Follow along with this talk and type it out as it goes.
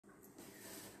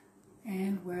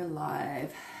And we're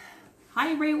live.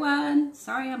 Hi everyone,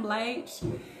 sorry I'm late.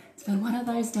 It's been one of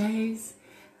those days.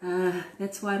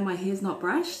 That's why my hair's not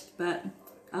brushed, but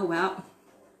oh well,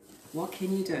 what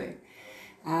can you do?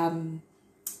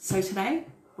 So today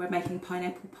we're making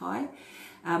pineapple pie.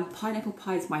 Pineapple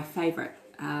pie is my favorite.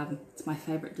 It's my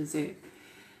favorite dessert.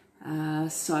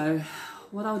 So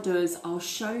what I'll do is I'll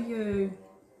show you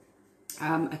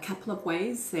a couple of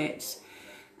ways that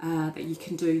you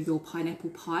can do your pineapple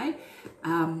pie.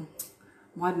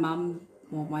 My mum,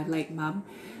 or my late mum,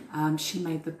 she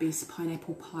made the best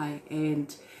pineapple pie,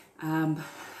 and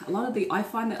I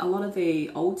find that a lot of the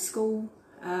old school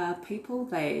people,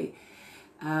 they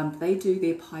do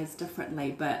their pies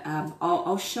differently, but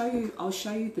I'll show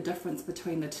you the difference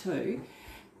between the two.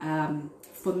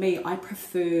 For me, I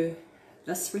prefer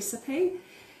this recipe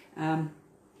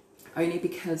only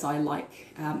because I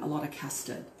like a lot of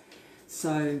custard.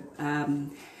 So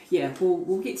yeah,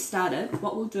 we'll get started.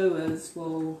 What we'll do is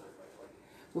we'll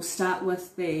start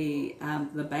with the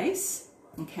base,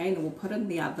 okay, and then we'll put it in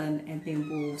the oven, and then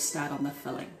we'll start on the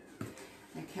filling.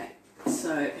 Okay,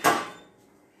 so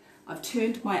I've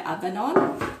turned my oven on.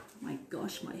 Oh my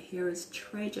gosh, my hair is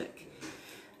tragic.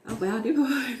 Oh wow, never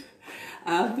mind.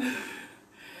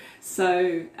 So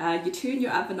you turn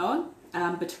your oven on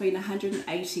between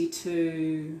 180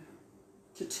 to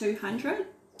 200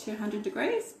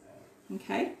 degrees,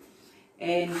 okay,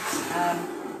 and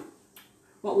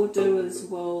what we'll do is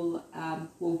we'll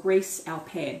grease our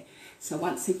pan. So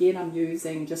once again, I'm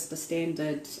using just a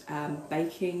standard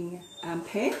baking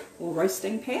pan or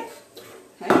roasting pan.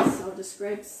 Okay, so I'll just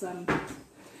grab some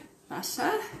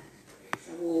butter.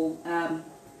 So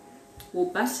we'll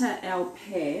butter our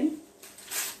pan.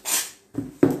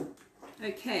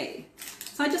 Okay,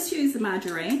 so I just use the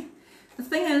margarine. The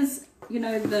thing is, you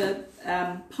know, the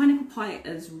pineapple pie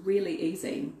is really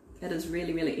easy. It is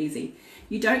really, really easy.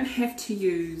 You don't have to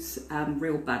use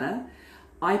real butter.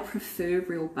 I prefer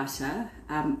real butter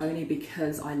only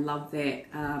because I love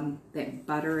that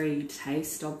buttery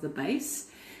taste of the base.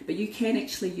 But you can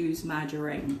actually use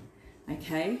margarine.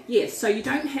 Okay, yes, so you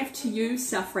don't have to use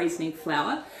self-raising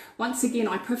flour. Once again,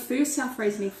 I prefer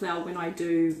self-raising flour when I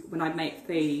make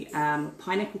the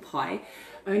pineapple pie,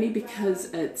 only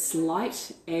because it's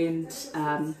light and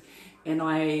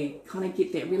I kind of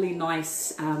get that really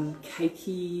nice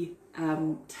cakey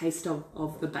taste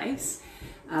of the base.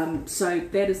 So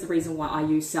that is the reason why I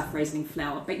use self-raising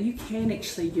flour. But you can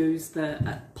actually use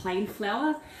the plain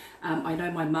flour. I know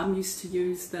my mum used to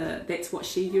use that's what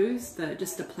she used,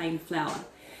 just a plain flour.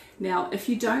 Now, if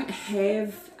you don't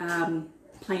have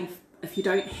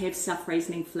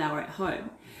self-raising flour at home,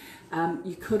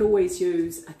 you could always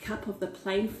use a cup of the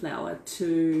plain flour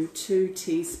to 2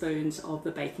 teaspoons of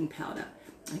the baking powder,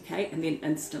 okay, and then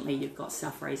instantly you've got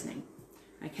self-raising.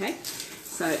 Okay,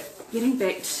 so getting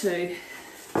back to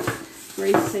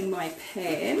greasing my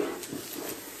pan,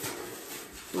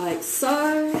 like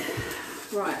so.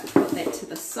 Right, put that to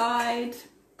the side,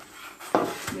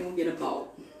 then we'll get a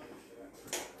bowl.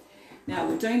 Now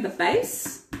we're doing the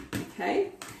base,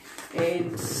 okay,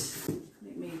 and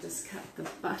let me just cut the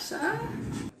butter.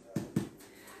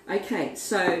 Okay,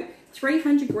 so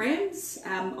 300 grams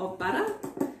of butter,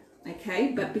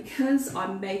 okay, but because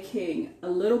I'm making a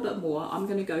little bit more, I'm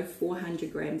going to go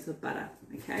 400 grams of butter,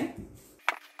 okay.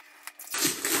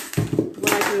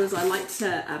 What I do is I like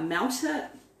to melt it.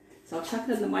 So I'll chuck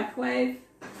it in the microwave.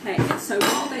 Okay, and so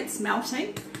while that's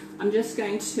melting, I'm just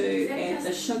going to add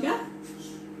the sugar.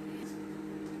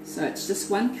 So it's just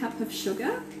 1 cup of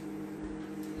sugar.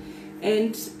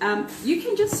 And you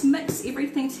can just mix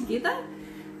everything together.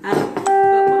 But what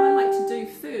I like to do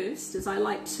first is I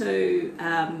like to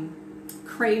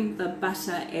cream the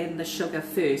butter and the sugar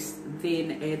first,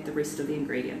 then add the rest of the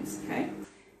ingredients, okay?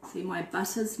 See, my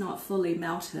butter's not fully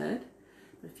melted,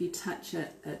 but if you touch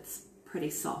it, it's pretty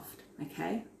soft.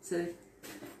 Okay, so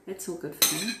that's all good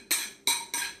for me.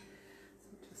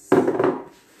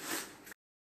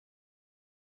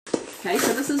 Okay,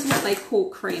 so this is what they call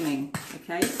creaming.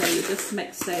 Okay, so you're just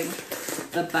mixing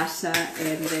the butter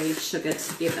and the sugar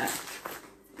together.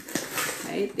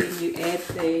 Okay, then you add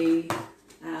the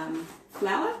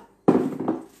flour.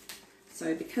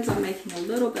 So because I'm making a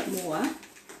little bit more, I'm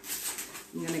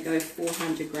going to go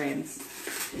 400 grams.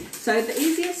 So the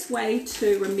easiest way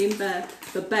to remember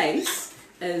the base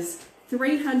is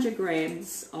 300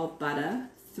 grams of butter,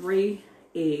 3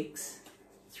 eggs,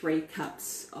 3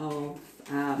 cups of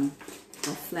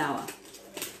flour.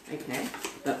 Okay,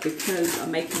 but because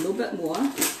I'm making a little bit more,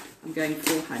 I'm going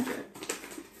 400,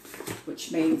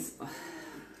 which means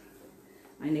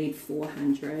I need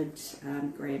 400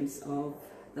 grams of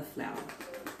the flour.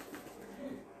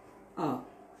 oh,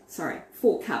 sorry,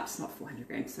 4 cups, not 400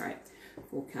 grams, sorry,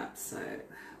 4 cups. So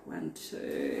 1,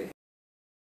 2.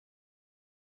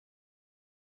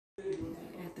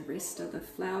 Add the rest of the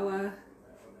flour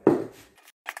and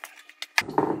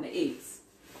the eggs.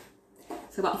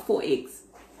 So about 4 eggs.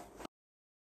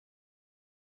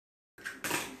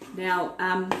 Now,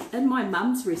 in my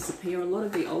mum's recipe, or a lot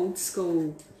of the old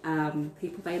school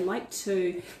people, they like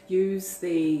to use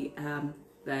the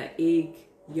egg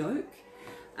yolk,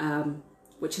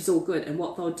 which is all good. And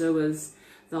what they'll do is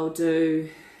they'll do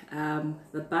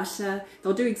the butter.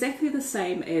 They'll do exactly the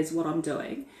same as what I'm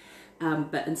doing,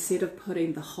 but instead of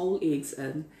putting the whole eggs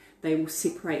in, they will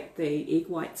separate the egg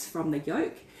whites from the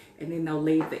yolk, and then they'll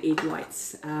leave the egg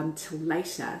whites till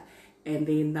later. And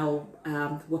then they'll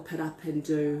whip it up and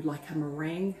do like a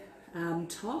meringue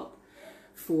topping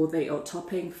for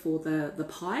the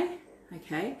pie,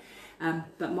 okay?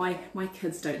 But my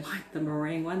kids don't like the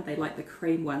meringue one, they like the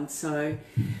cream one. So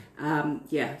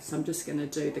yeah, so I'm just going to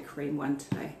do the cream one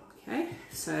today, okay?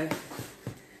 So,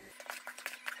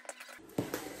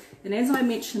 and as I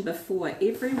mentioned before,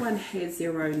 everyone has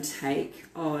their own take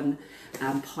on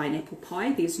pineapple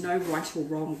pie. There's no right or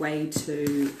wrong way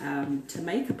to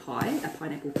make a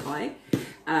pineapple pie.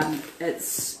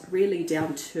 It's really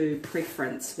down to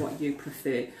preference, what you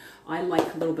prefer. I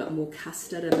like a little bit more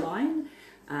custard in mine,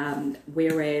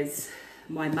 whereas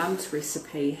my mum's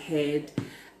recipe had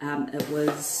it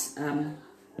was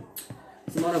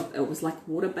like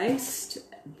water based.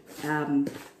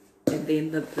 And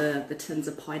then the tins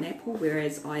of pineapple,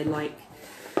 whereas I like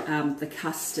the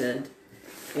custard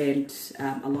and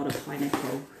a lot of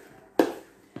pineapple.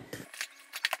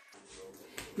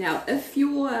 Now, if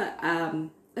your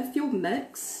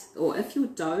mix or if your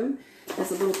dough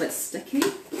is a little bit sticky,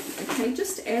 okay,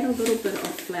 just add a little bit of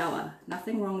flour.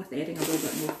 Nothing wrong with adding a little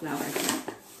bit more flour, okay?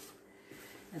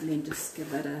 And then just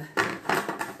give it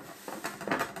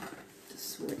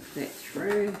just work that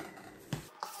through.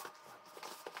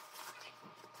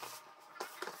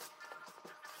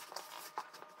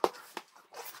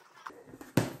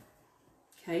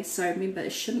 Okay, so remember,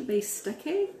 it shouldn't be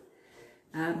sticky,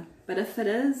 but if it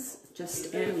is,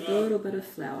 just add a little bit of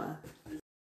flour.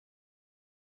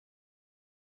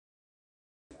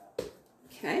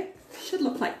 Okay, should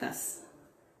look like this.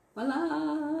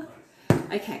 Voila!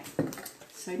 Okay,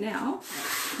 so now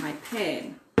my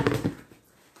pan.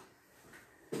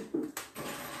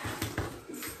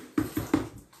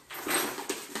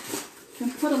 You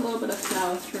can put a little bit of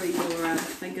flour through your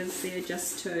fingers there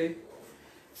just to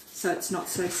so it's not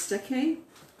so sticky,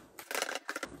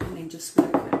 and then just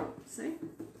work it, see?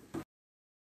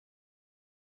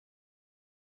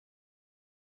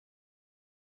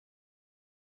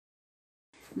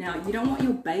 Now, you don't want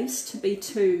your base to be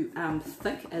too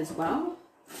thick as well,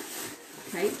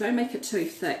 okay? Don't make it too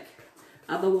thick,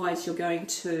 otherwise you're going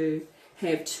to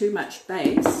have too much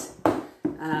base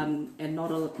and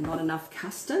not enough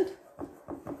custard.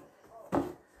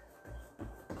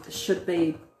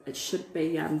 It should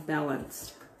be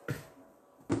balanced.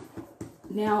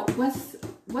 Now,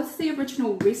 with the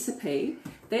original recipe,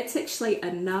 that's actually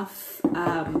enough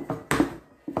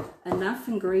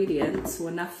ingredients or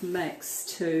enough mix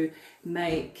to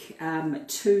make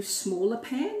 2 smaller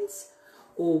pans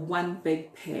or 1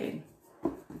 big pan.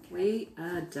 We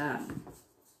are done.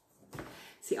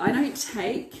 See, I don't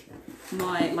take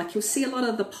like you'll see a lot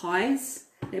of the pies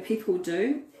that people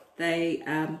do. They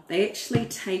actually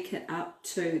take it up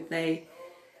to, they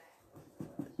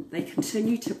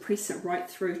continue to press it right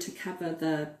through to cover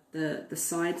the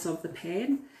sides of the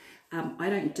pan. I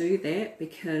don't do that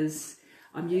because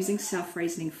I'm using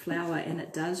self-raising flour and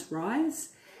it does rise.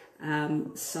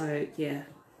 So yeah,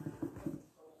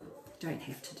 don't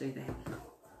have to do that.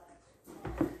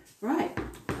 Right,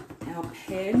 our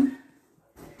pan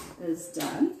is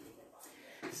done.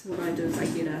 So what I do is I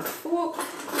get a fork,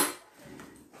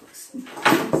 put some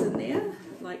things in there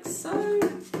like so.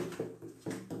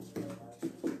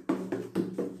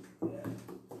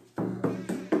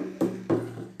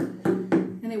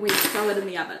 And then we throw it in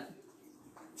the oven.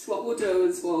 So what we'll do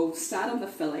is we'll start on the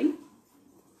filling.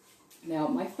 Now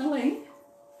my filling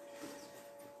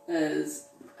is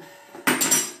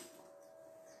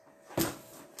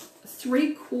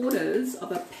 3/4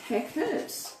 of a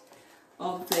packet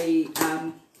of the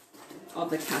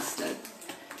custard.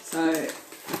 So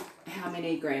how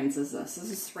many grams is this? This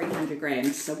is 300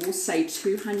 grams. So we'll say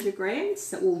 200 grams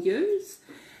that we'll use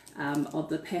of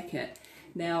the packet.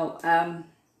 Now,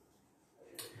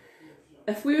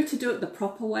 if we were to do it the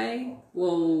proper way,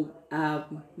 we'll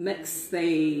mix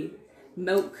the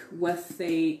milk with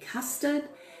the custard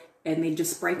and then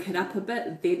just break it up a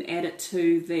bit, then add it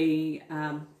to the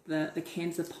the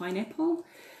cans of pineapple.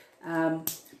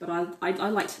 But I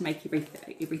like to make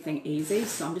everything easy,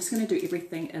 so I'm just going to do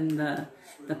everything in the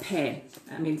pan.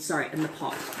 In the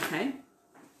pot. Okay.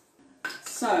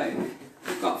 So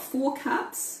we've got 4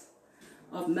 cups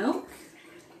of milk.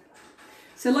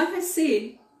 So like I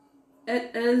said,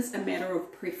 it is a matter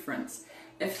of preference.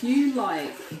 If you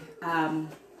like a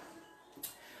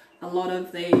lot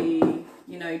of the,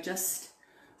 just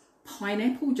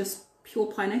pineapple, just pure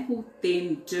pineapple,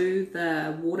 then do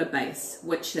the water base,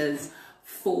 which is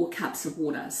 4 cups of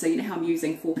water. So you know how I'm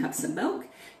using 4 cups of milk?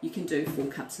 You can do 4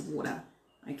 cups of water.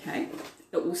 Okay,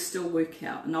 it will still work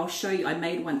out, and I'll show you. I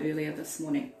made one earlier this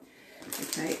morning.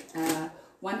 Okay,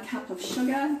 1 cup of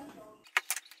sugar.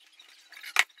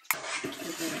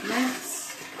 Give that a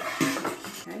mix.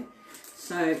 Okay,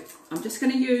 so I'm just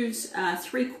going to use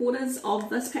 3/4 of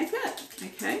this packet.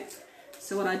 Okay,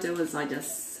 so what I do is I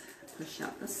just push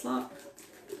out this lot.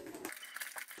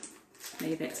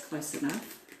 Maybe that's close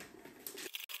enough.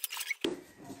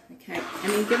 Okay,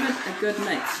 and then give it a good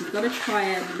mix. You've got to try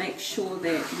and make sure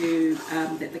that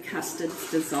that the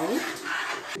custard's dissolved.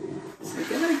 So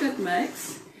give it a good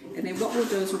mix, and then what we'll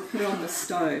do is we'll put it on the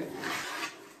stove.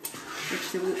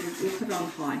 Actually, we'll put it on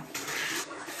high.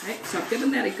 Okay, so I've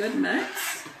given that a good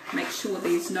mix. Make sure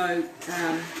there's no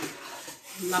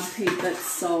lumpy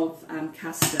bits of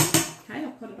custard. Okay,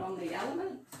 I'll put it on the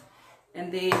element,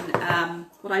 and then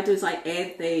what I do is I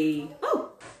add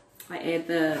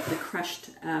the crushed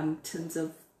tins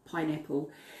of pineapple.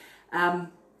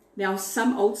 Now,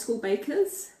 some old school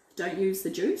bakers don't use the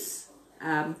juice.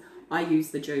 I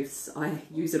use the juice. I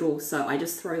use it all. So I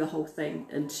just throw the whole thing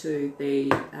into the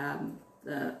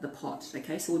pot.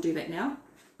 Okay, so we'll do that now.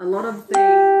 A lot of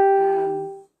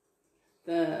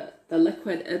the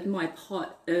liquid in my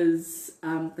pot is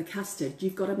the custard.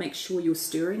 You've got to make sure you're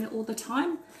stirring it all the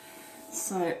time.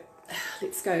 So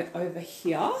let's go over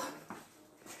here.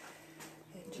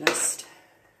 Just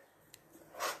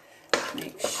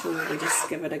make sure we just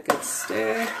give it a good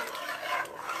stir.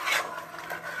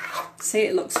 See,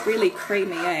 it looks really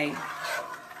creamy, eh?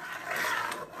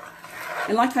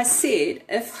 And like I said,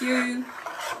 if you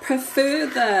prefer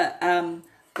the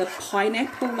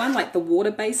pineapple one, like the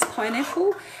water-based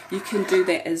pineapple, you can do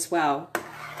that as well.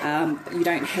 You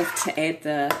don't have to add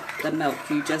the milk.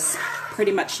 You just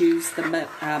pretty much use the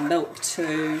milk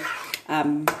to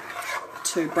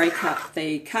break up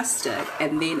the custard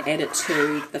and then add it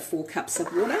to the 4 cups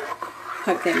of water.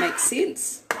 Hope that makes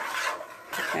sense.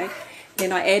 Okay,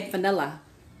 then I add vanilla.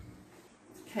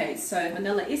 Okay, so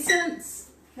vanilla essence.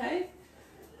 Okay,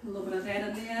 a little bit of that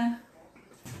in there.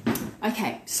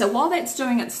 Okay, so while that's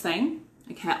doing its thing,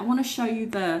 okay, I want to show you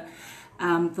the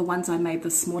ones I made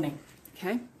this morning.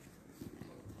 Okay.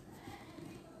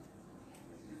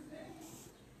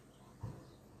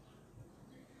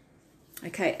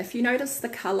 Okay, if you notice the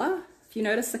color,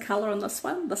 on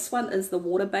this one is the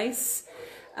water base,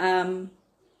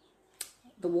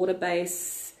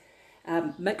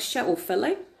 mixture or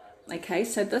filling. Okay,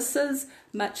 so this is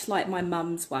much like my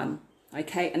mum's one.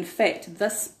 Okay, in fact,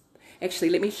 actually,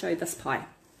 let me show you this pie.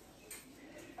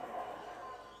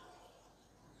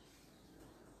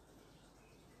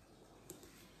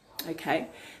 Okay,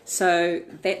 so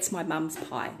that's my mum's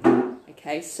pie.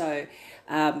 Okay, so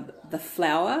the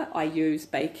flour I use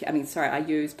I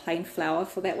use plain flour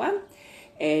for that one,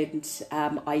 and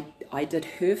I did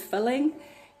her filling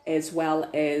as well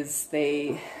as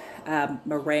the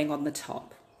meringue on the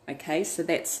top. Okay, so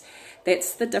that's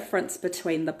the difference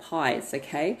between the pies.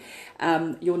 Okay,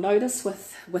 you'll notice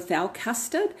with our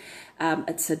custard,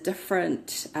 it's a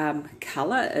different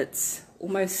color. It's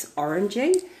almost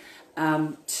orangey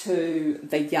to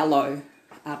the yellow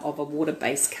of a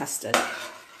water-based custard.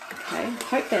 Okay,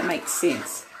 hope that makes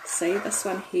sense. See, this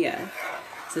one here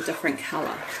is a different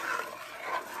color.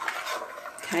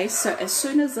 Okay, so as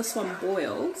soon as this one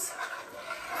boils,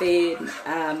 then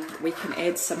we can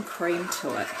add some cream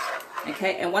to it.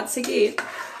 Okay, and once again,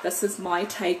 this is my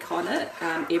take on it.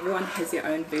 Everyone has their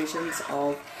own versions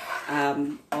of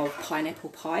pineapple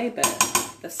pie, but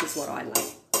this is what I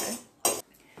like. Okay.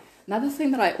 Another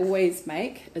thing that I always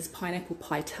make is pineapple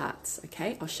pie tarts.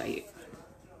 Okay, I'll show you.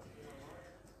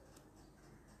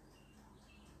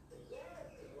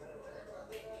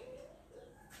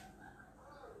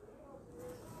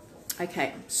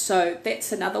 Okay, so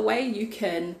that's another way you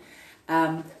can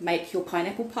make your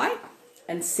pineapple pie.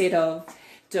 Instead of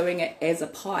doing it as a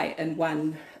pie in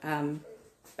one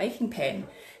baking pan,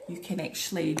 you can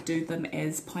actually do them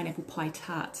as pineapple pie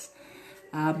tarts.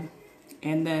 And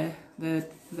they're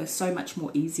so much more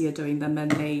easier doing them in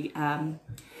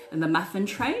the muffin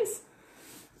trays.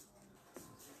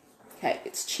 Okay,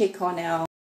 let's check on our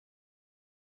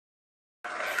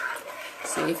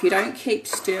So if you don't keep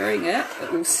stirring it,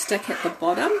 it will stick at the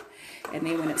bottom, and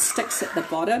then when it sticks at the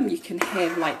bottom you can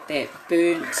have like that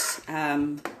burnt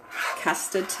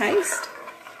custard taste.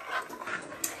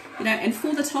 You know, and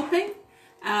for the topping,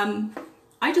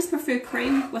 I just prefer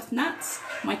cream with nuts.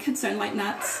 My kids don't like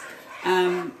nuts,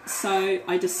 so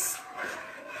I just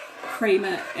cream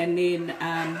it and then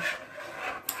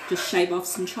just shave off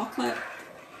some chocolate,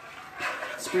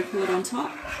 sprinkle it on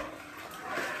top.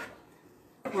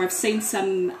 Or I've seen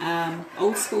some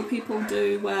old school people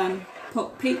do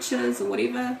put peaches or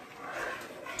whatever.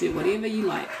 Do whatever you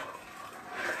like.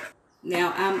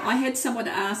 Now I had someone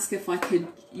ask if I could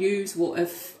use, or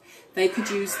if they could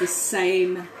use the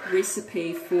same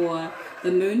recipe for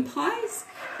the moon pies.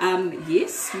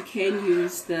 Yes, you can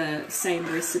use the same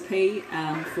recipe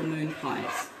for moon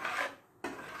pies.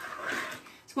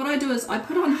 So what I do is I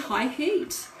put on high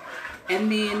heat,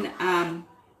 and then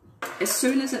as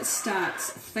soon as it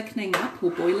starts thickening up or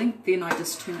boiling, then I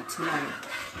just turn it to low.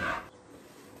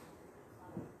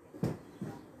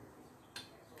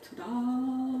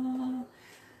 Ta-da!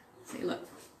 See, look,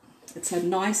 it's a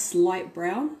nice light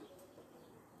brown.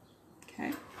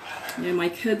 Okay. You know, my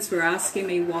kids were asking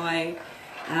me why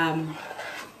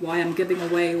I'm giving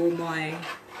away all my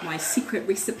secret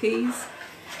recipes.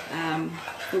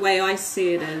 The way I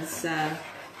see it is,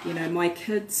 you know, my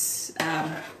kids,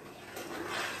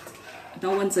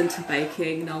 no one's into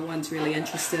baking, no one's really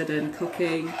interested in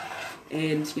cooking,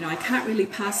 and you know, I can't really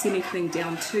pass anything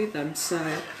down to them. So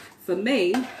for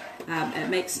me, it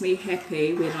makes me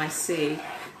happy when I see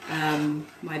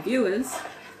my viewers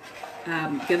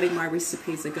giving my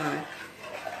recipes a go.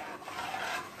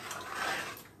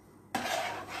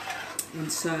 And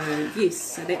so yes,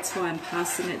 so that's why I'm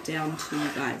passing it down to you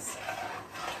guys.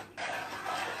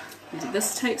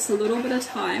 This takes a little bit of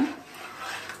time,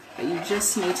 but you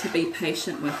just need to be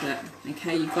patient with it.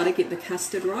 Okay, you've got to get the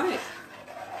custard right.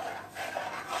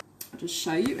 I'll just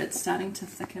show you, it's starting to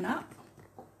thicken up.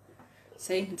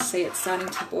 See, you can see it's starting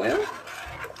to boil.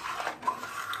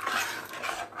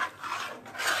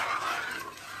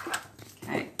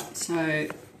 Okay, so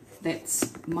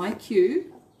that's my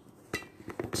cue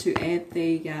to add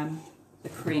the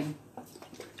cream.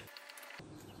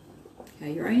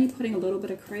 Okay, you're only putting a little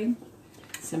bit of cream,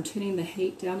 so I'm turning the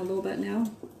heat down a little bit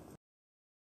now.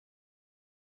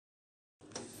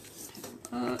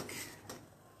 Look.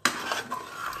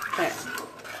 There.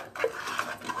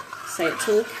 So it's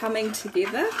all coming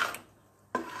together.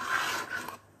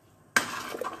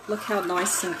 Look how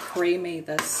nice and creamy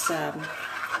this,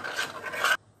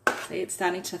 see, it's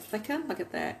starting to thicken, look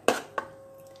at that.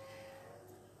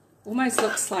 Almost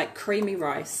looks like creamy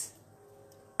rice.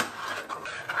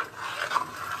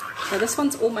 So this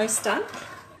one's almost done.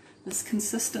 This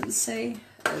consistency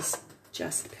is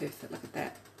just perfect, look at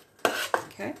that.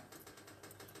 Okay.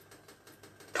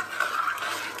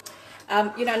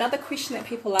 You know, another question that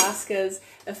people ask is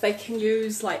if they can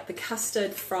use like the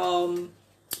custard from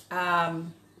the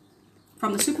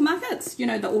supermarkets, you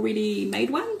know, the already made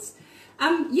ones.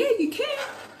 Yeah, you can.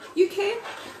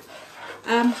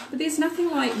 But there's nothing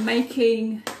like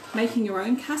making your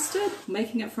own custard,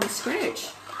 making it from scratch.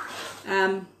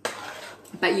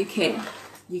 But you can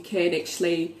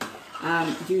actually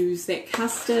use that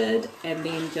custard and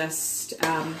then just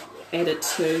add it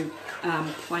to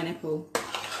pineapple,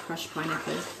 crushed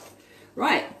pineapple.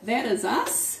 Right, that is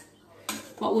us.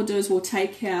 What we'll do is we'll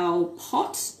take our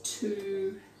pot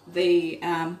to the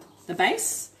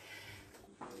base.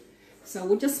 So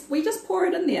we just pour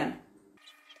it in there.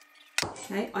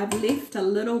 Okay, I've left a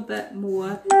little bit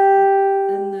more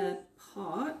in the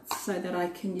pot so that I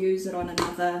can use it on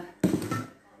another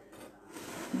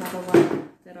one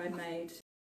that I made.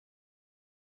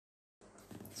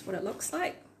 That's what it looks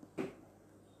like.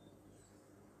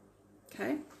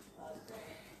 Okay,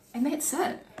 and that's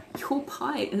it. Your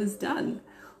pie is done.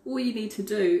 All you need to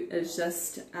do is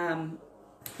just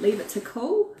leave it to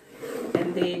cool,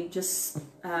 and then just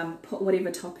put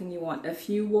whatever topping you want. If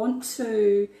you want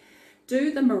to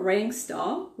do the meringue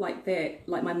style like that,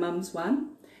 like my mum's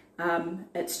one,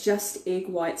 it's just egg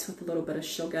whites with a little bit of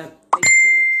sugar, beat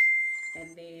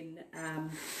it,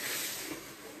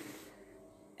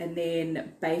 and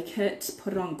then bake it,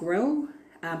 put it on grill,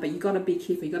 but you got to be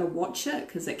careful, you got to watch it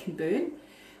because it can burn.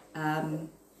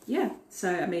 Yeah, so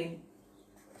I mean,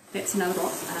 that's another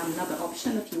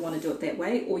option if you want to do it that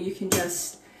way, or you can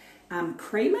just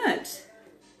cream it.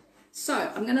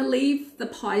 So I'm going to leave the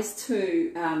pies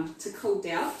to cool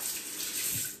down,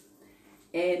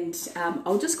 and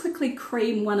I'll just quickly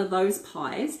cream one of those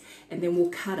pies and then we'll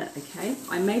cut it. Okay,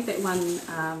 I made that one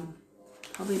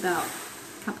probably about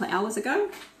a couple of hours ago,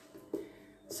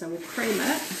 so we'll cream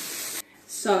it.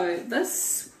 So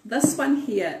this one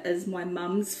here is my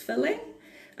mum's filling.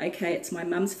 Okay, it's my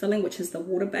mum's filling, which is the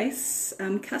water-based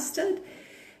custard.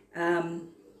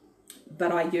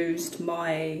 But I used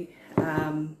my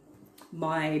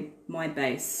my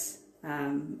base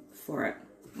for it.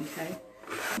 Okay.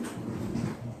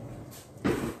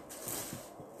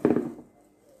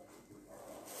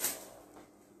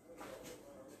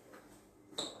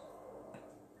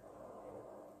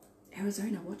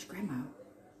 Arizona, watch Grandma.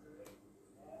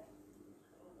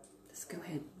 This girl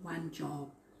had one job.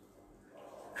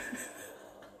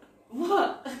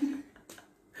 What?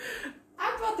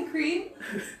 I brought the cream.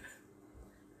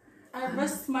 I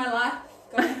risked my life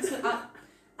going to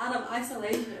out of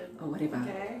isolation. Oh, whatever.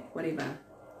 Okay. Whatever.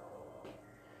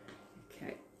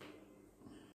 Okay.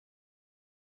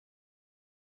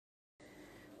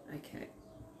 Okay.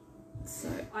 So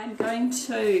I'm going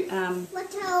to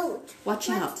Watch out. watch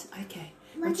out. Okay.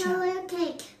 Watch out for your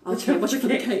cake. Okay, watch for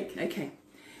the cake. Okay.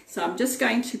 So I'm just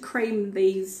going to cream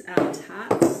these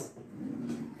tarts.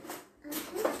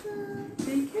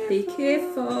 Be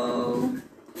careful.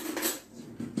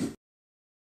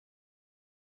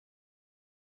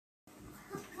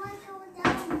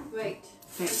 Wait.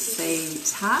 That's the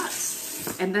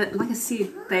tarts, and that, like I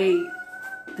said,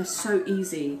 they're so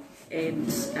easy, and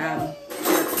they're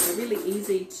really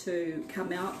easy to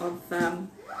come out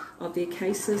of their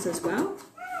cases as well.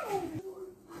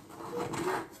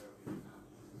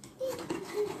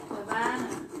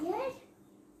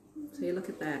 So you look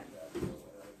at that.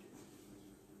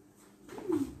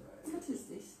 What is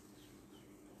this?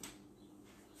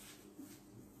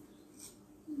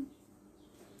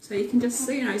 So you can just,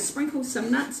 you know, sprinkle some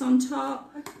nuts on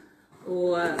top,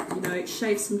 or, you know,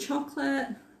 shave some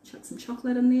chocolate, chuck some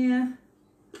chocolate in there.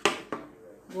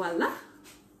 Voila.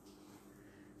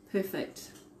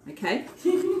 Perfect. Okay.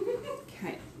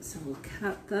 Okay, so we'll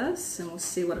cut this and we'll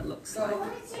see what it looks like.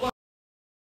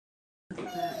 Look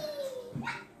at that.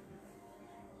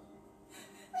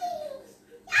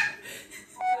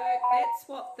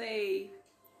 So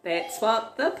that's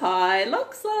what the pie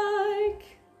looks like.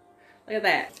 Look at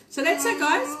that. So that's it,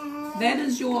 guys. That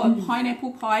is your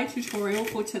pineapple pie tutorial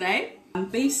for today.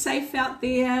 Be safe out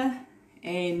there,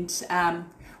 and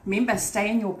remember, stay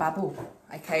in your bubble.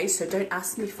 Okay, so don't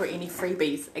ask me for any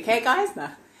freebies. Okay, guys?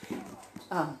 Nah.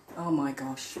 Oh my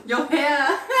gosh. Your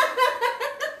hair.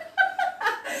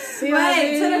 See,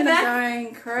 Wait, I'm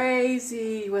going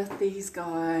crazy with these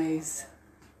guys.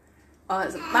 Oh,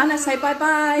 it's Mana, say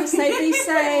bye-bye. Say be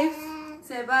safe.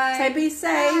 Say bye. Say be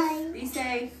safe. Be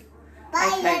safe.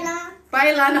 Bye, Okay. Lana.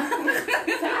 Bye, Lana.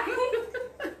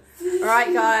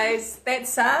 Alright, guys,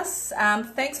 that's us.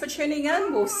 Thanks for tuning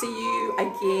in. We'll see you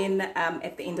again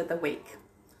at the end of the week.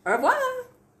 Au revoir.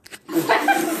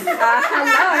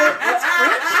 Hello.